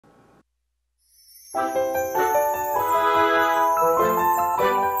It's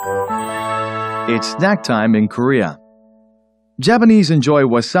snack time in Korea. Japanese enjoy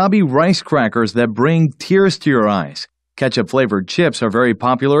wasabi rice crackers that bring tears to your eyes. Ketchup-flavored chips are very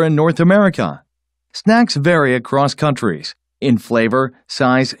popular in North America. Snacks vary across countries, in flavor,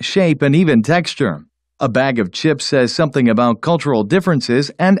 size, shape, and even texture. A bag of chips says something about cultural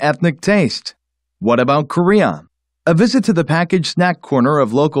differences and ethnic taste. What about Korea? A visit to the packaged snack corner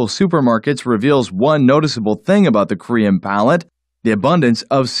of local supermarkets reveals one noticeable thing about the Korean palate: the abundance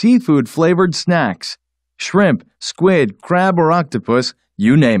of seafood-flavored snacks. Shrimp, squid, crab, or octopus,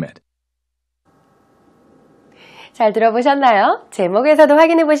 you name it. 잘 들어보셨나요? 제목에서도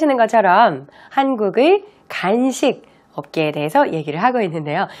확인해 보시는 것처럼 한국의 간식 업계에 대해서 얘기를 하고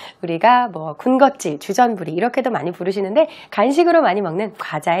있는데요. 우리가 군것질, 주전부리 이렇게도 많이 부르시는데 간식으로 많이 먹는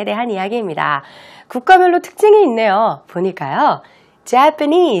과자에 대한 이야기입니다. 국가별로 특징이 있네요. 보니까요.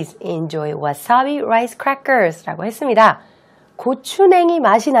 Japanese enjoy wasabi rice crackers 라고 했습니다. 고추냉이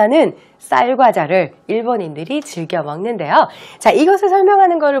맛이 나는 쌀과자를 일본인들이 즐겨 먹는데요. 자, 이것을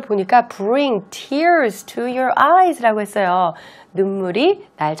설명하는 거를 보니까 bring tears to your eyes 라고 했어요. 눈물이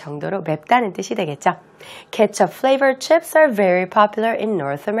날 정도로 맵다는 뜻이 되겠죠. Ketchup flavored chips are very popular in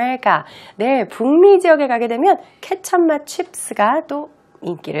North America. 네, 북미 지역에 가게 되면 케첩 맛 칩스가 또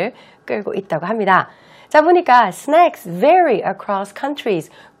인기를 끌고 있다고 합니다. 자, 보니까 snacks vary across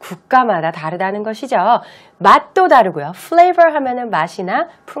countries. 국가마다 다르다는 것이죠. 맛도 다르고요. flavor 하면은 맛이나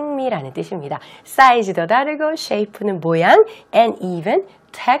풍미라는 뜻입니다. 사이즈도 다르고 shape는 모양 and even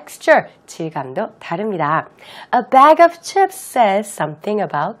texture, 질감도 다릅니다. A bag of chips says something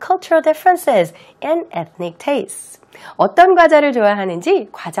about cultural differences and ethnic tastes. 어떤 과자를 좋아하는지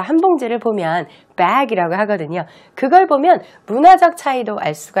과자 한 봉지를 보면 bag이라고 하거든요. 그걸 보면 문화적 차이도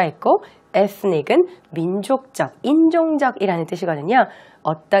알 수가 있고 ethnic은 민족적, 인종적이라는 뜻이거든요.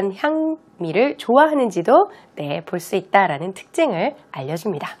 어떤 향미를 좋아하는지도 볼 수 있다라는 특징을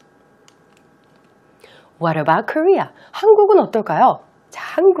알려줍니다. What about Korea? 한국은 어떨까요? 자,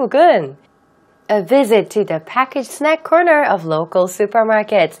 한국은 A visit to the packaged snack corner of local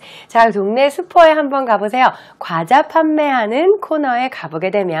supermarkets. 자, 동네 슈퍼에 한번 가보세요. 과자 판매하는 코너에 가보게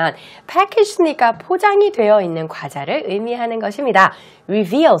되면 package니까 포장이 되어 있는 과자를 의미하는 것입니다.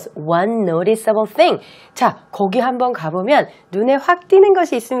 Reveals one noticeable thing. 자, 거기 한번 가보면 눈에 확 띄는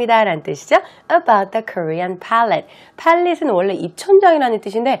것이 있습니다 라는 뜻이죠. About the Korean palate. Palate은 원래 입천장이라는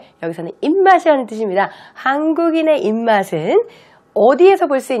뜻인데 여기서는 입맛이라는 뜻입니다. 한국인의 입맛은 어디에서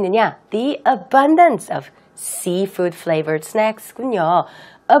볼 수 있느냐? The abundance of seafood flavored snacks군요.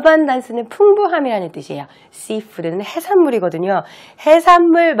 abundance는 풍부함이라는 뜻이에요. seafood는 해산물이거든요.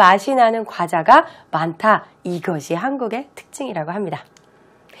 해산물 맛이 나는 과자가 많다. 이것이 한국의 특징이라고 합니다.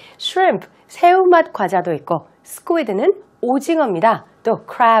 shrimp, 새우맛 과자도 있고 squid는 오징어입니다. 또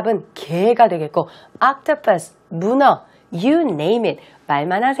crab은 게가 되겠고 octopus, 문어, you name it.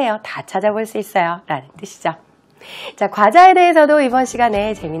 말만 하세요. 다 찾아볼 수 있어요. 라는 뜻이죠. 자, 과자에 대해서도 이번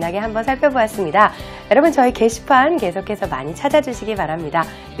시간에 재미나게 한번 살펴보았습니다. 여러분 저희 게시판 계속해서 많이 찾아주시기 바랍니다.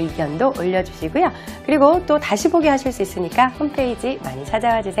 의견도 올려주시고요. 그리고 또 다시 보기 하실 수 있으니까 홈페이지 많이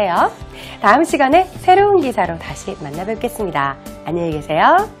찾아와 주세요. 다음 시간에 새로운 기사로 다시 만나 뵙겠습니다. 안녕히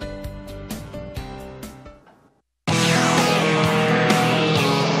계세요.